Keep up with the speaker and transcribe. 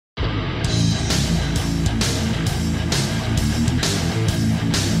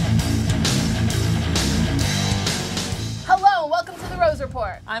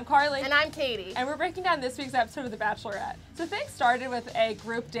I'm Carly. And I'm Katie. And we're breaking down this week's episode of The Bachelorette. So things started with a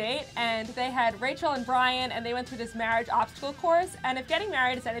group date, and they had Rachel and Bryan, and they went through this marriage obstacle course. And if getting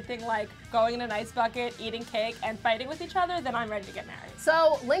married is anything like going in an ice bucket, eating cake, and fighting with each other, then I'm ready to get married.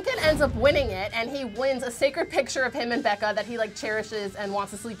 So Lincoln ends up winning it, and he wins a sacred picture of him and Becca that he cherishes and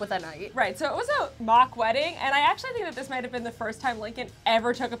wants to sleep with at night. Right, so it was a mock wedding, and I actually think that this might have been the first time Lincoln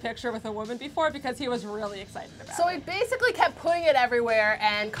ever took a picture with a woman before because he was really excited about it. So he basically kept putting it everywhere,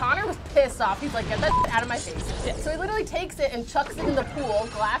 and Connor was pissed off. He's like, get that out of my face. Yeah. So he literally takes it and chucks it in the pool.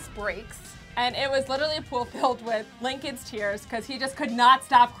 Glass breaks. And it was literally a pool filled with Lincoln's tears because he just could not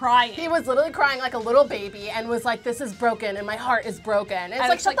stop crying. He was literally crying like a little baby and was like, this is broken and my heart is broken. And it's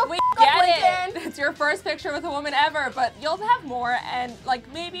like, shut the f up, Lincoln. It's your first picture with a woman ever, but you'll have more, and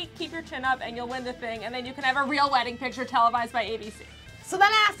maybe keep your chin up and you'll win the thing, and then you can have a real wedding picture televised by ABC. So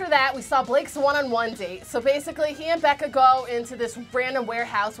then after that, we saw Blake's one-on-one date. So basically, he and Becca go into this random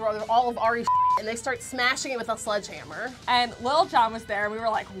warehouse where all of Ari's and they start smashing it with a sledgehammer. And Lil Jon was there, and we were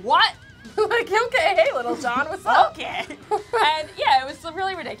like, what? Like, okay, hey, Little John, what's up? Okay. And yeah, it was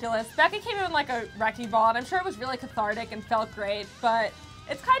really ridiculous. Becca came in like a wrecking ball, and I'm sure it was really cathartic and felt great, but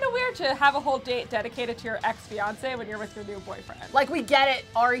it's kind of weird to have a whole date dedicated to your ex-fiance when you're with your new boyfriend. Like, we get it,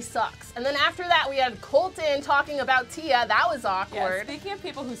 Ari sucks. And then after that, we had Colton talking about Tia. That was awkward. Yeah, speaking of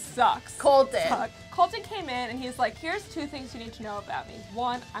people who sucks. Colton. Colton came in and he's like, here's 2 things you need to know about me.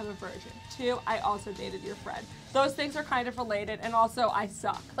 1, I'm a virgin. 2, I also dated your friend. Those things are kind of related, and also I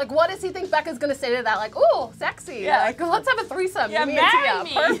suck. Like, what does he think Becca's gonna say to that? Like, ooh, sexy. Yeah. Like, let's have a threesome. Yeah, me marry and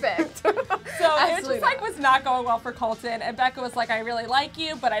Tia. me. Perfect. So it just was not going well for Colton, and Becca was like, I really like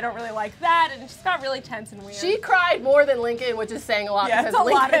you, but I don't really like that, and it just got really tense and weird. She cried more than Lincoln, which is saying a lot. Yeah, because it's a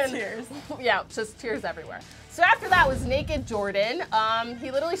Lincoln, lot of tears. Yeah, just tears everywhere. So after that was Naked Jordan.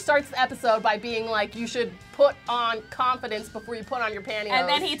 He literally starts the episode by being like, you should put on confidence before you put on your pantyhose. And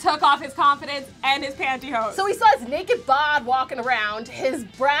then he took off his confidence and his pantyhose. So we saw his naked bod walking around, his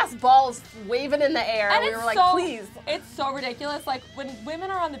brass balls waving in the air, and we were like, please. It's so ridiculous. Like, when women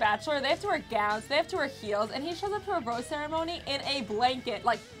are on The Bachelor, they have to wear gowns, they have to wear heels, and he shows up to a rose ceremony in a blanket.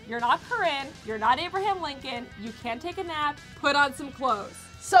 Like, you're not Corinne, you're not Abraham Lincoln, you can't take a nap, put on some clothes.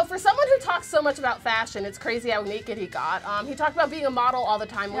 So for someone who talks so much about fashion, it's crazy how naked he got. He talked about being a model all the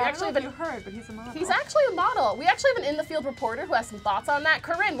time. Yeah, I don't know if you heard, but he's a model. He's actually a model. We actually have an in-the-field reporter who has some thoughts on that.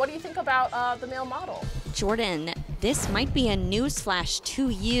 Corinne, what do you think about the male model? Jordan, this might be a newsflash to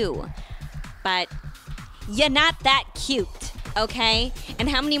you, but you're not that cute, okay? And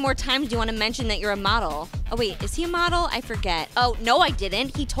how many more times do you want to mention that you're a model? Oh wait, is he a model? I forget. Oh, no I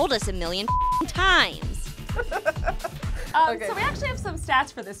didn't. He told us a million times. Okay. So we actually have some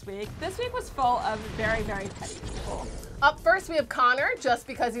stats for this week. This week was full of very, very petty people. Up first, we have Connor, just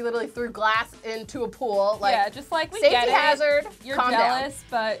because he literally threw glass into a pool. Like, yeah, just like, we safety get it. hazard, You're calm jealous, down.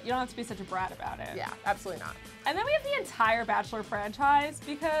 but you don't have to be such a brat about it. Yeah, absolutely not. And then we have the entire Bachelor franchise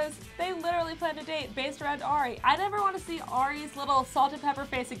because they literally planned a date based around Ari. I never want to see Ari's little salt and pepper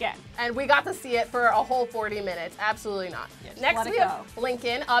face again. And we got to see it for a whole 40 minutes. Absolutely not. Yeah, Next, we have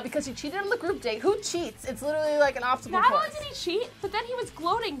Lincoln, because he cheated on the group date. Who cheats? It's literally like an obstacle Not course. only did he cheat, but then he was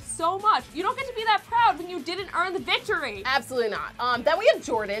gloating so much. You don't get to be that proud when you didn't earn the victory. Absolutely not. Then we have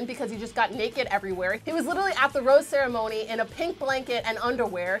Jordan, because he just got naked everywhere. He was literally at the rose ceremony in a pink blanket and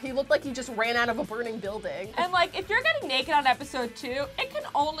underwear. He looked like he just ran out of a burning building. And like, if you're getting naked on episode 2, it can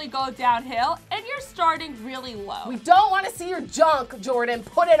only go downhill, and you're starting really low. We don't want to see your junk, Jordan.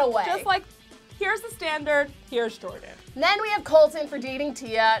 Put it away. Just like, here's the standard, here's Jordan. Then we have Colton for dating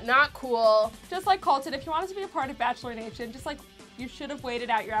Tia. Not cool. Just like Colton, if you wanted to be a part of Bachelor Nation, just like, you should have waited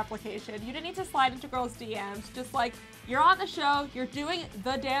out your application. You didn't need to slide into girls' DMs. Just like, you're on the show, you're doing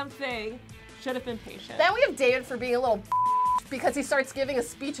the damn thing. Should have been patient. Then we have David for being a little because he starts giving a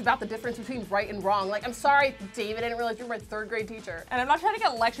speech about the difference between right and wrong. Like, I'm sorry, David, I didn't realize you were my 3rd grade teacher. And I'm not trying to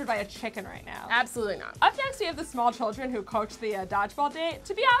get lectured by a chicken right now. Absolutely not. Up next, we have the small children who coached the dodgeball date.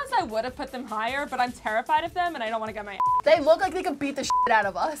 To be honest, I would have put them higher, but I'm terrified of them and I don't want to get my They look like they could beat the shit out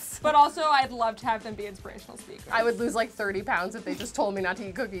of us. But also, I'd love to have them be inspirational speakers. I would lose like 30 pounds if they just told me not to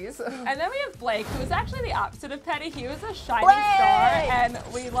eat cookies. And then we have Blake, who is actually the opposite of petty. He was a shining Blake! star, and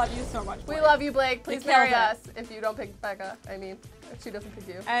we love you so much, Blake. We love you, Blake. Please We marry killed it. us if you don't pick Becca. I mean, if she doesn't pick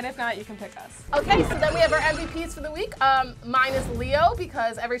you. And if not, you can pick us. Okay, so then we have our MVPs for the week. Mine is Leo,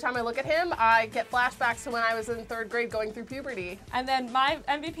 because every time I look at him, I get flashbacks to when I was in 3rd grade going through puberty. And then my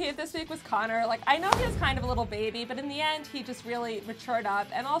MVP of this week was Connor. Like, I know he was kind of a little baby, but in the end, he just really matured up.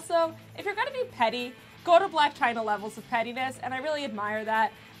 And also, if you're gonna be petty, go to Black China levels of pettiness, and I really admire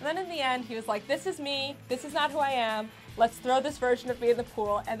that. And then in the end, he was like, this is me, this is not who I am, let's throw this version of me in the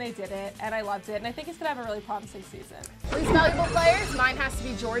pool, and they did it, and I loved it, and I think he's gonna have a really promising season. Least valuable players, mine has to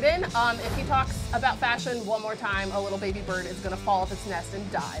be Jordan. If he talks about fashion one more time, a little baby bird is gonna fall off its nest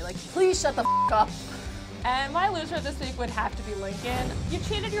and die. Like, please shut the f up. And my loser this week would have to be Lincoln. You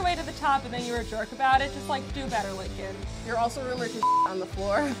cheated your way to the top and then you were a jerk about it. Just like, do better, Lincoln. You're also rumored to on the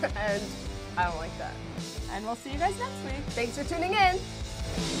floor, and I don't like that. And we'll see you guys next week. Thanks for tuning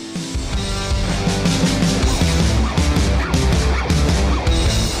in.